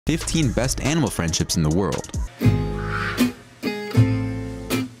15 best animal friendships in the world.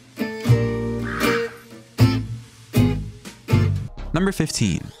 Number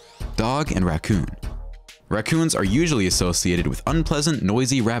 15. Dog and raccoon. Raccoons are usually associated with unpleasant,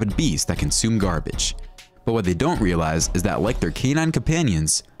 noisy, rabid beasts that consume garbage. But what they don't realize is that, like their canine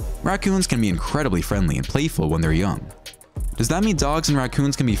companions, raccoons can be incredibly friendly and playful when they're young. Does that mean dogs and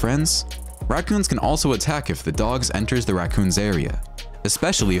raccoons can be friends? Raccoons can also attack if the dog enters the raccoon's area,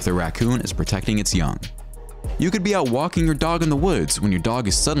 especially if the raccoon is protecting its young. You could be out walking your dog in the woods when your dog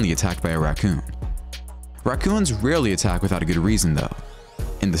is suddenly attacked by a raccoon. Raccoons rarely attack without a good reason though.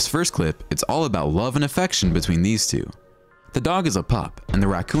 In this first clip, it's all about love and affection between these two. The dog is a pup, and the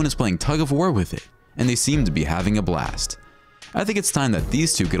raccoon is playing tug of war with it, and they seem to be having a blast. I think it's time that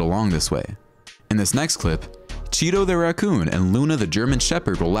these two get along this way. In this next clip, Cheeto the raccoon and Luna the German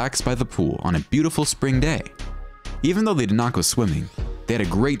shepherd relax by the pool on a beautiful spring day. Even though they did not go swimming, they had a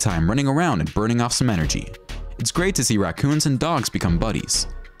great time running around and burning off some energy. It's great to see raccoons and dogs become buddies.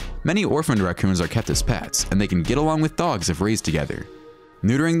 Many orphaned raccoons are kept as pets, and they can get along with dogs if raised together.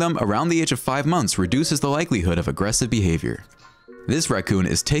 Neutering them around the age of 5 months reduces the likelihood of aggressive behavior. This raccoon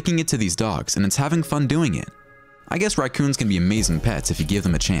is taking it to these dogs, and it's having fun doing it. I guess raccoons can be amazing pets if you give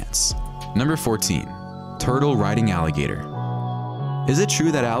them a chance. Number 14. Turtle riding alligator. Is it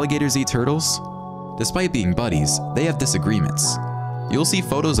true that alligators eat turtles? Despite being buddies, they have disagreements. You'll see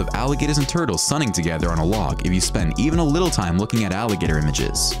photos of alligators and turtles sunning together on a log if you spend even a little time looking at alligator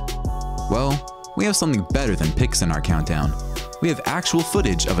images. Well, we have something better than pics in our countdown. We have actual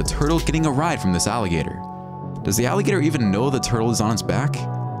footage of a turtle getting a ride from this alligator. Does the alligator even know the turtle is on its back?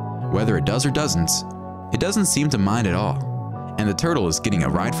 Whether it does or doesn't, it doesn't seem to mind at all. And the turtle is getting a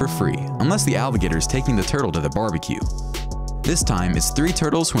ride for free, unless the alligator is taking the turtle to the barbecue. This time, it's 3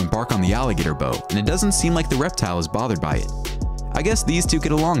 turtles who embark on the alligator boat, and it doesn't seem like the reptile is bothered by it. I guess these two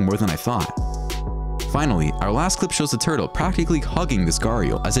get along more than I thought. Finally, our last clip shows the turtle practically hugging this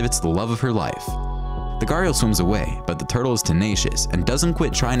gharial as if it's the love of her life. The gharial swims away, but the turtle is tenacious and doesn't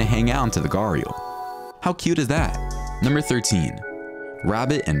quit trying to hang out to the gharial. How cute is that? Number 13.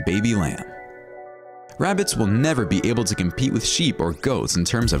 Rabbit and baby lamb. Rabbits will never be able to compete with sheep or goats in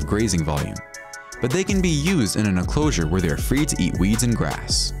terms of grazing volume, but they can be used in an enclosure where they are free to eat weeds and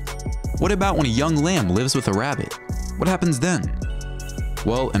grass. What about when a young lamb lives with a rabbit? What happens then?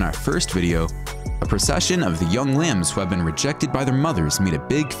 Well, in our first video, a procession of the young lambs who have been rejected by their mothers meet a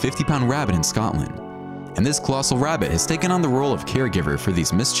big 50-pound rabbit in Scotland. And this colossal rabbit has taken on the role of caregiver for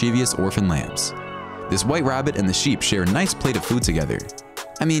these mischievous orphan lambs. This white rabbit and the sheep share a nice plate of food together.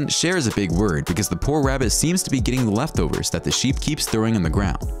 I mean, share is a big word because the poor rabbit seems to be getting the leftovers that the sheep keeps throwing on the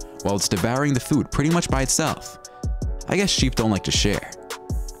ground, while it's devouring the food pretty much by itself. I guess sheep don't like to share.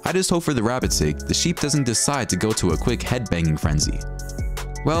 I just hope for the rabbit's sake, the sheep doesn't decide to go to a quick head-banging frenzy.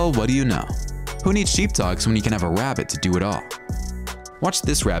 Well, what do you know? Who needs sheepdogs when you can have a rabbit to do it all? Watch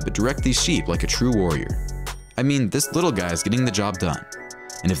this rabbit direct these sheep like a true warrior. I mean, this little guy is getting the job done.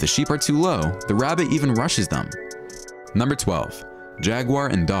 And if the sheep are too low, the rabbit even rushes them. Number 12. Jaguar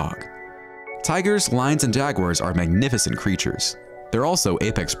and dog. Tigers, lions, and jaguars are magnificent creatures. They're also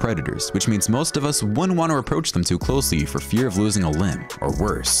apex predators, which means most of us wouldn't want to approach them too closely for fear of losing a limb, or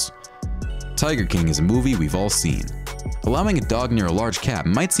worse. Tiger King is a movie we've all seen. Allowing a dog near a large cat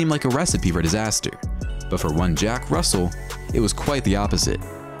might seem like a recipe for disaster, but for one Jack Russell, it was quite the opposite.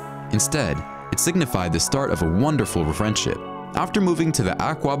 Instead, it signified the start of a wonderful friendship. After moving to the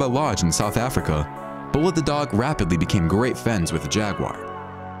Aquaba Lodge in South Africa, Bullet the dog rapidly became great friends with the jaguar.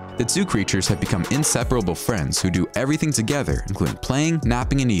 The two creatures have become inseparable friends who do everything together, including playing,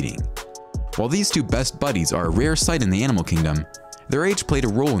 napping, and eating. While these two best buddies are a rare sight in the animal kingdom, their age played a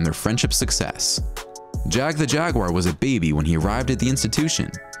role in their friendship's success. Jag the jaguar was a baby when he arrived at the institution,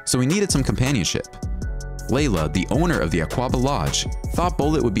 so he needed some companionship. Layla, the owner of the Aquaba Lodge, thought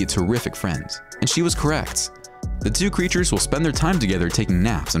Bullet would be a terrific friend, and she was correct. The two creatures will spend their time together taking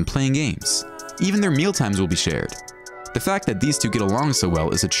naps and playing games. Even their meal times will be shared. The fact that these two get along so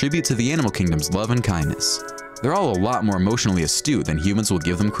well is a tribute to the animal kingdom's love and kindness. They're all a lot more emotionally astute than humans will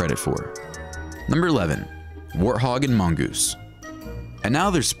give them credit for. Number 11. Warthog and mongoose. And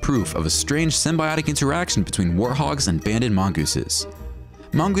now there's proof of a strange symbiotic interaction between warthogs and banded mongooses.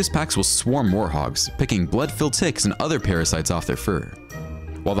 Mongoose packs will swarm warthogs, picking blood-filled ticks and other parasites off their fur.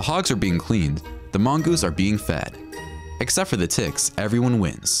 While the hogs are being cleaned, the mongoose are being fed. Except for the ticks, everyone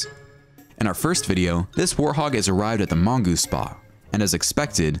wins. In our first video, this warthog has arrived at the mongoose spa, and as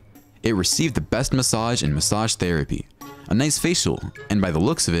expected, it received the best massage in massage therapy, a nice facial, and by the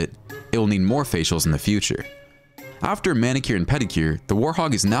looks of it, it will need more facials in the future. After manicure and pedicure, the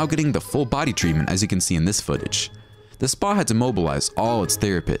warthog is now getting the full body treatment as you can see in this footage. The spa had to mobilize all its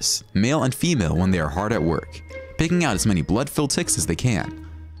therapists, male and female, when they are hard at work, picking out as many blood-filled ticks as they can.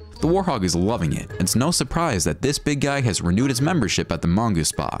 The warhog is loving it, and it's no surprise that this big guy has renewed his membership at the mongoose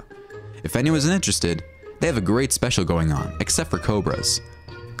spa. If anyone's interested, they have a great special going on, except for cobras.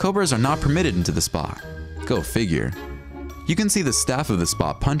 Cobras are not permitted into the spa. Go figure. You can see the staff of the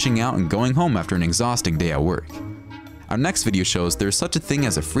spa punching out and going home after an exhausting day at work. Our next video shows there is such a thing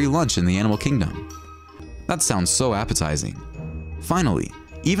as a free lunch in the animal kingdom. That sounds so appetizing. Finally,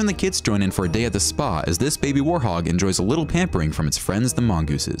 even the kids join in for a day at the spa as this baby warhog enjoys a little pampering from its friends the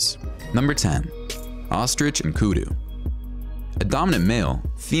mongooses. Number 10. Ostrich and kudu. A dominant male,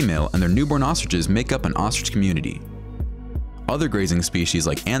 female, and their newborn ostriches make up an ostrich community. Other grazing species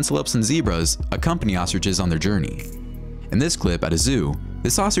like antelopes and zebras accompany ostriches on their journey. In this clip at a zoo,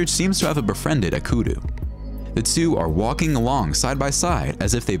 this ostrich seems to have befriended a kudu. The two are walking along side by side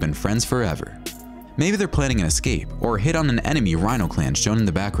as if they've been friends forever. Maybe they're planning an escape or a hit on an enemy rhino clan shown in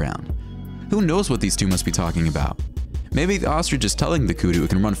the background. Who knows what these two must be talking about? Maybe the ostrich is telling the kudu it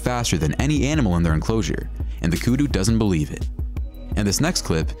can run faster than any animal in their enclosure, and the kudu doesn't believe it. In this next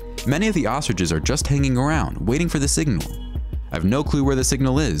clip, many of the ostriches are just hanging around, waiting for the signal. I have no clue where the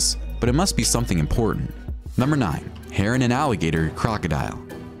signal is, but it must be something important. Number 9. Heron and alligator, crocodile.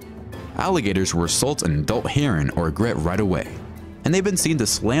 Alligators will assault an adult heron or egret right away, and they've been seen to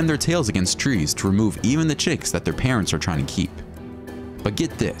slam their tails against trees to remove even the chicks that their parents are trying to keep. But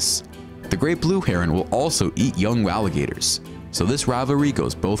get this, the great blue heron will also eat young alligators, so this rivalry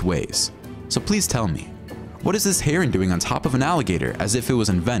goes both ways. So please tell me, what is this heron doing on top of an alligator as if it was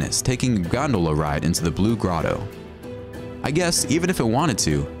in Venice taking a gondola ride into the Blue Grotto? I guess even if it wanted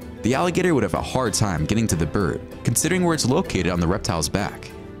to, the alligator would have a hard time getting to the bird, considering where it's located on the reptile's back.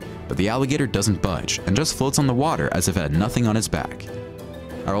 But the alligator doesn't budge and just floats on the water as if it had nothing on its back.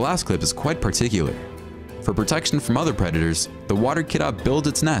 Our last clip is quite particular. For protection from other predators, the water kiddo builds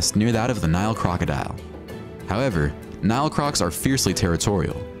its nest near that of the Nile crocodile. However, Nile crocs are fiercely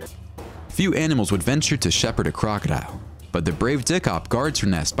territorial. Few animals would venture to shepherd a crocodile, but the brave dickop guards her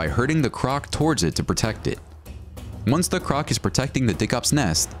nest by herding the croc towards it to protect it. Once the croc is protecting the dickop's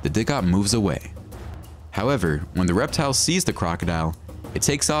nest, the dickop moves away. However, when the reptile sees the crocodile, it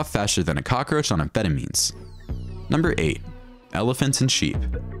takes off faster than a cockroach on amphetamines. Number 8. Elephants and sheep.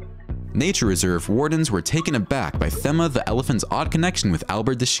 Nature reserve wardens were taken aback by Thema the elephant's odd connection with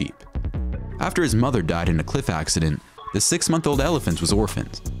Albert the sheep. After his mother died in a cliff accident, the 6-month-old elephant was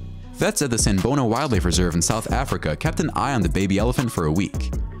orphaned. Vets at the Sanbona Wildlife Reserve in South Africa kept an eye on the baby elephant for a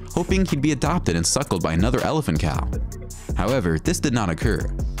week, hoping he'd be adopted and suckled by another elephant cow. However, this did not occur,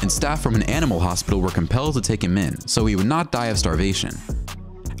 and staff from an animal hospital were compelled to take him in so he would not die of starvation.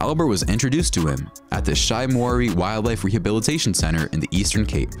 Albert was introduced to him at the Shai Moari Wildlife Rehabilitation Center in the Eastern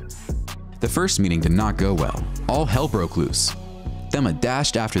Cape. The first meeting did not go well. All hell broke loose. Thema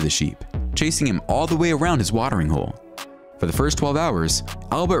dashed after the sheep, chasing him all the way around his watering hole. For the first 12 hours,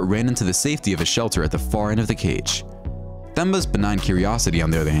 Albert ran into the safety of a shelter at the far end of the cage. Thema's benign curiosity, on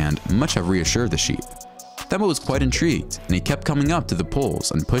the other hand, much have reassured the sheep. Thema was quite intrigued, and he kept coming up to the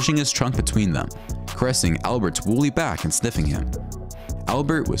poles and pushing his trunk between them, caressing Albert's woolly back and sniffing him.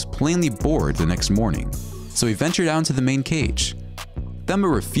 Albert was plainly bored the next morning, so he ventured out into the main cage. Thema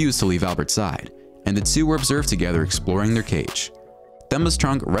refused to leave Albert's side, and the two were observed together exploring their cage, Thema's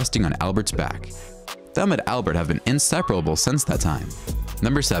trunk resting on Albert's back. Thema and Albert have been inseparable since that time.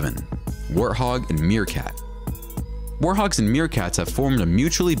 Number 7. Warthog and meerkat. Warthogs and meerkats have formed a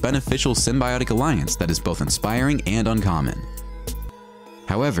mutually beneficial symbiotic alliance that is both inspiring and uncommon.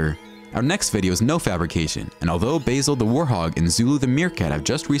 However, our next video is no fabrication, and although Basil the warthog and Zulu the meerkat have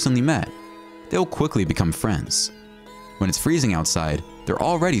just recently met, they will quickly become friends. When it's freezing outside, they're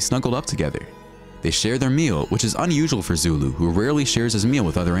already snuggled up together. They share their meal, which is unusual for Zulu, who rarely shares his meal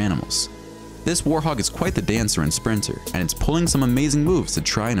with other animals. This warthog is quite the dancer and sprinter, and it's pulling some amazing moves to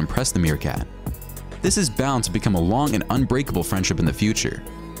try and impress the meerkat. This is bound to become a long and unbreakable friendship in the future.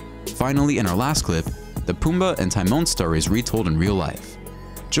 Finally, in our last clip, the Pumbaa and Timon story is retold in real life.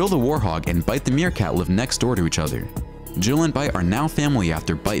 Jill the warthog and Bite the meerkat live next door to each other. Jill and Bite are now family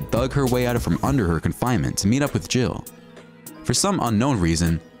after Bite dug her way out from under her confinement to meet up with Jill. For some unknown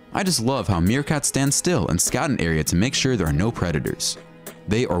reason, I just love how meerkats stand still and scout an area to make sure there are no predators.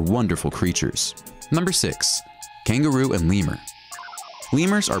 They are wonderful creatures. Number 6. Kangaroo and lemur.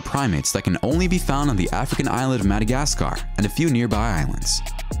 Lemurs are primates that can only be found on the African island of Madagascar and a few nearby islands.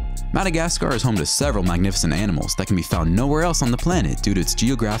 Madagascar is home to several magnificent animals that can be found nowhere else on the planet due to its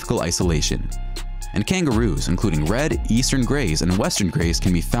geographical isolation. And kangaroos, including red, eastern greys, and western greys,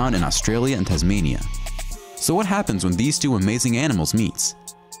 can be found in Australia and Tasmania. So what happens when these two amazing animals meet?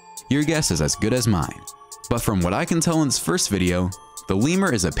 Your guess is as good as mine. But from what I can tell in this first video, the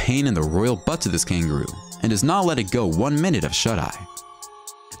lemur is a pain in the royal butt to this kangaroo and does not let it go 1 minute of shut-eye.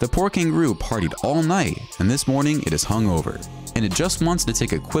 The poor kangaroo partied all night, and this morning it is hungover, and it just wants to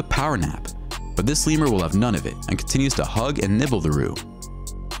take a quick power nap. But this lemur will have none of it and continues to hug and nibble the roo.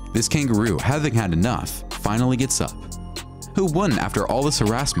 This kangaroo, having had enough, finally gets up. Who wouldn't after all this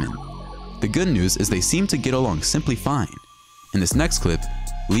harassment? The good news is they seem to get along simply fine. In this next clip,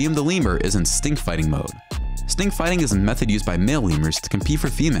 Liam the lemur is in stink fighting mode. Stink fighting is a method used by male lemurs to compete for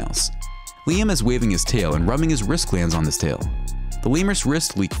females. Liam is waving his tail and rubbing his wrist glands on this tail. The lemur's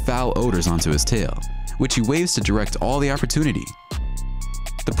wrists leak foul odors onto his tail, which he waves to direct all the opportunity.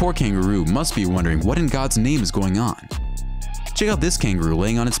 The poor kangaroo must be wondering what in God's name is going on. Check out this kangaroo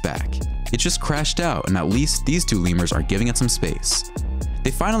laying on its back. It just crashed out, and at least these two lemurs are giving it some space.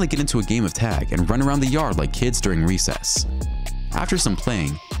 They finally get into a game of tag and run around the yard like kids during recess. After some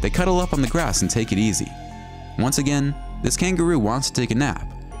playing, they cuddle up on the grass and take it easy. Once again, this kangaroo wants to take a nap,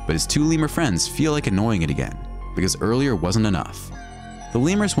 but his two lemur friends feel like annoying it again, because earlier wasn't enough. The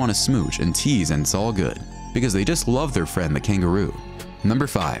lemurs want to smooch and tease, and it's all good, because they just love their friend the kangaroo. Number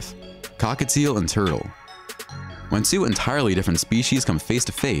 5. Cockatiel and turtle. When two entirely different species come face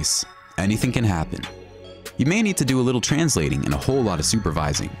to face, anything can happen. You may need to do a little translating and a whole lot of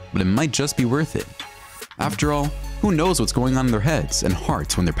supervising, but it might just be worth it. After all, who knows what's going on in their heads and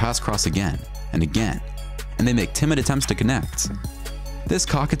hearts when their paths cross again and again, and they make timid attempts to connect. This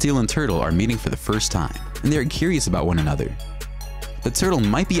cockatiel and turtle are meeting for the first time, and they are curious about one another. The turtle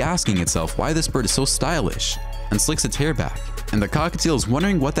might be asking itself why this bird is so stylish, and slicks its hair back, and the cockatiel is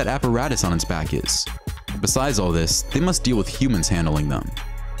wondering what that apparatus on its back is. Besides all this, they must deal with humans handling them.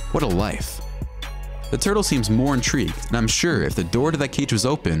 What a life. The turtle seems more intrigued, and I'm sure if the door to that cage was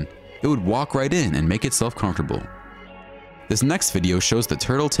open, it would walk right in and make itself comfortable. This next video shows the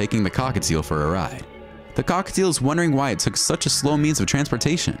turtle taking the cockatiel for a ride. The cockatiel is wondering why it took such a slow means of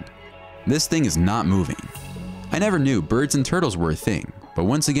transportation. This thing is not moving. I never knew birds and turtles were a thing, but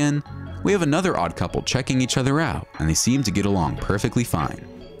once again, we have another odd couple checking each other out, and they seem to get along perfectly fine.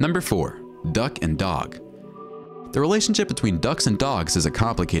 Number 4. Duck and dog. The relationship between ducks and dogs is a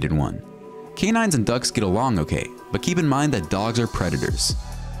complicated one. Canines and ducks get along okay, but keep in mind that dogs are predators.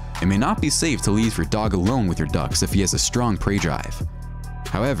 It may not be safe to leave your dog alone with your ducks if he has a strong prey drive.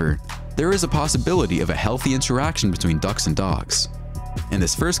 However, there is a possibility of a healthy interaction between ducks and dogs. In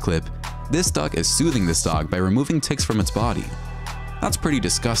this first clip, this duck is soothing this dog by removing ticks from its body. That's pretty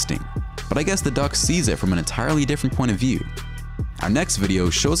disgusting, but I guess the duck sees it from an entirely different point of view. Our next video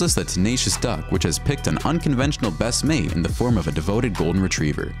shows us the tenacious duck which has picked an unconventional best mate in the form of a devoted golden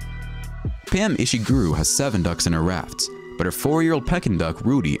retriever. Pam Ishiguro has 7 ducks in her rafts, but her 4-year-old Pekin duck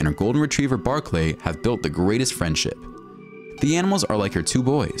Rudy and her golden retriever Barclay have built the greatest friendship. The animals are like her 2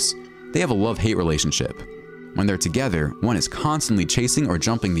 boys. They have a love-hate relationship. When they're together, one is constantly chasing or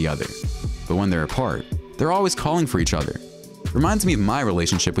jumping the other. But when they're apart, they're always calling for each other. Reminds me of my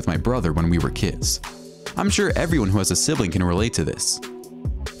relationship with my brother when we were kids. I'm sure everyone who has a sibling can relate to this.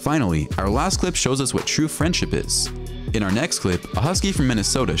 Finally, our last clip shows us what true friendship is. In our next clip, a husky from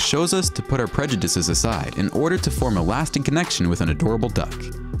Minnesota shows us to put our prejudices aside in order to form a lasting connection with an adorable duck.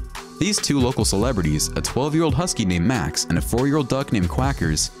 These 2 local celebrities, a 12-year-old husky named Max and a 4-year-old duck named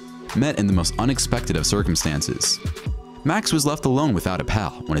Quackers, met in the most unexpected of circumstances. Max was left alone without a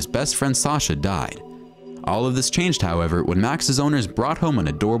pal when his best friend Sasha died. All of this changed, however, when Max's owners brought home an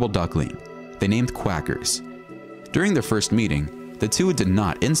adorable duckling. They named Quackers. During their first meeting, the 2 did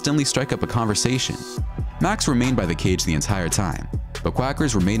not instantly strike up a conversation. Max remained by the cage the entire time, but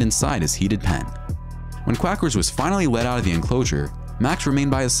Quackers remained inside his heated pen. When Quackers was finally let out of the enclosure, Max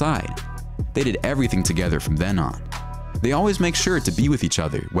remained by his side. They did everything together from then on. They always make sure to be with each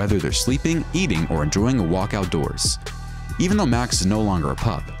other, whether they're sleeping, eating, or enjoying a walk outdoors. Even though Max is no longer a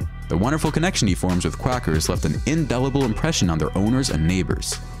pup, the wonderful connection he forms with Quackers left an indelible impression on their owners and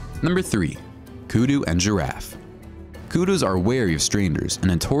neighbors. Number 3. Kudu and giraffe. Kudus are wary of strangers and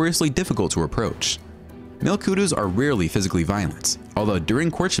notoriously difficult to approach. Male kudus are rarely physically violent, although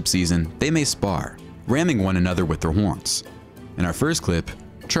during courtship season, they may spar, ramming one another with their horns. In our first clip,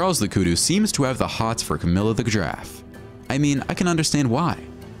 Charles the kudu seems to have the hots for Camilla the giraffe. I mean, I can understand why.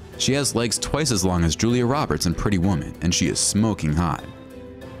 She has legs twice as long as Julia Roberts in Pretty Woman, and she is smoking hot.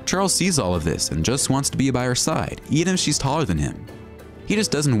 Charles sees all of this and just wants to be by her side, even if she's taller than him. He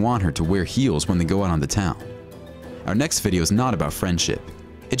just doesn't want her to wear heels when they go out on the town. Our next video is not about friendship.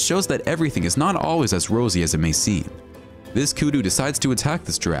 It shows that everything is not always as rosy as it may seem. This kudu decides to attack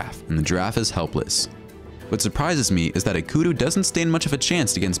this giraffe, and the giraffe is helpless. What surprises me is that a kudu doesn't stand much of a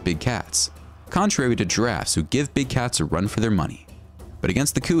chance against big cats, contrary to giraffes who give big cats a run for their money. But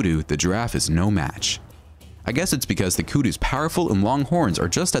against the kudu, the giraffe is no match. I guess it's because the kudu's powerful and long horns are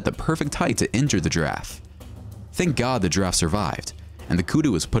just at the perfect height to injure the giraffe. Thank God the giraffe survived, and the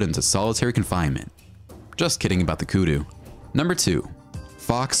kudu was put into solitary confinement. Just kidding about the kudu. Number 2.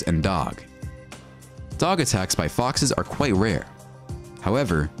 Fox and dog. Dog attacks by foxes are quite rare.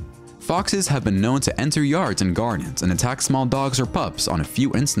 However, foxes have been known to enter yards and gardens and attack small dogs or pups on a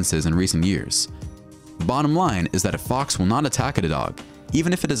few instances in recent years. The bottom line is that a fox will not attack a dog,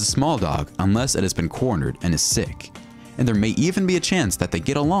 even if it is a small dog, unless it has been cornered and is sick, and there may even be a chance that they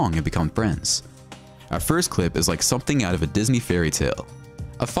get along and become friends. Our first clip is like something out of a Disney fairy tale.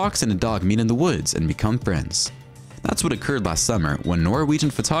 A fox and a dog meet in the woods and become friends. That's what occurred last summer when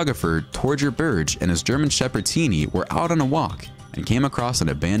Norwegian photographer Torger Berge and his German Shepherd Teeny were out on a walk and came across an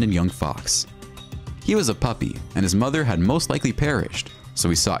abandoned young fox. He was a puppy, and his mother had most likely perished, so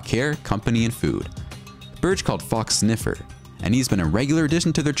he sought care, company, and food. Berge called Fox Sniffer, and he's been a regular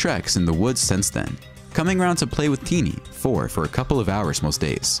addition to their treks in the woods since then, coming around to play with Teeny for a couple of hours most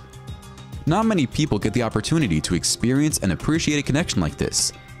days. Not many people get the opportunity to experience and appreciate a connection like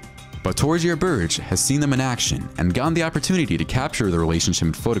this, but Torger Berge has seen them in action and gotten the opportunity to capture the relationship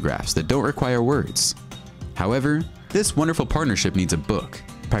in photographs that don't require words. However, this wonderful partnership needs a book,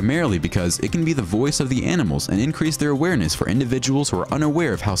 primarily because it can be the voice of the animals and increase their awareness for individuals who are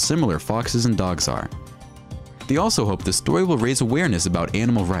unaware of how similar foxes and dogs are. They also hope the story will raise awareness about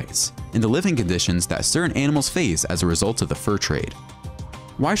animal rights and the living conditions that certain animals face as a result of the fur trade.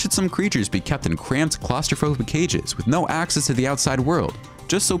 Why should some creatures be kept in cramped, claustrophobic cages with no access to the outside world,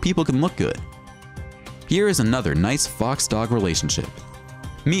 just so people can look good? Here is another nice fox-dog relationship.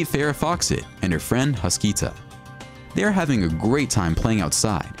 Meet Farrah Fawcett and her friend Huskita. They are having a great time playing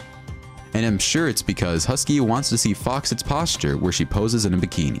outside, and I'm sure it's because Husky wants to see Fawcett's posture where she poses in a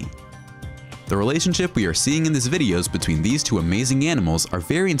bikini. The relationship we are seeing in these videos between these two amazing animals are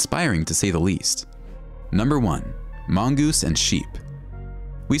very inspiring to say the least. Number 1. Mongoose and sheep.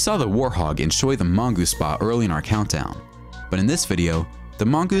 We saw the warhog enjoy the mongoose spot early in our countdown, but in this video, the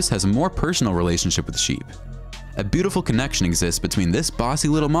mongoose has a more personal relationship with sheep. A beautiful connection exists between this bossy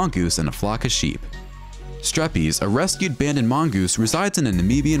little mongoose and a flock of sheep. Streppies, a rescued banded mongoose, resides in a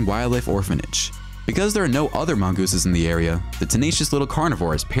Namibian wildlife orphanage. Because there are no other mongooses in the area, the tenacious little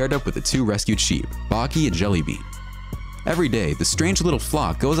carnivore is paired up with the 2 rescued sheep, Baki and Jellybean. Every day, the strange little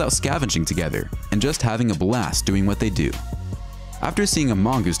flock goes out scavenging together and just having a blast doing what they do. After seeing a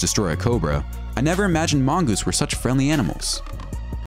mongoose destroy a cobra, I never imagined mongoose were such friendly animals.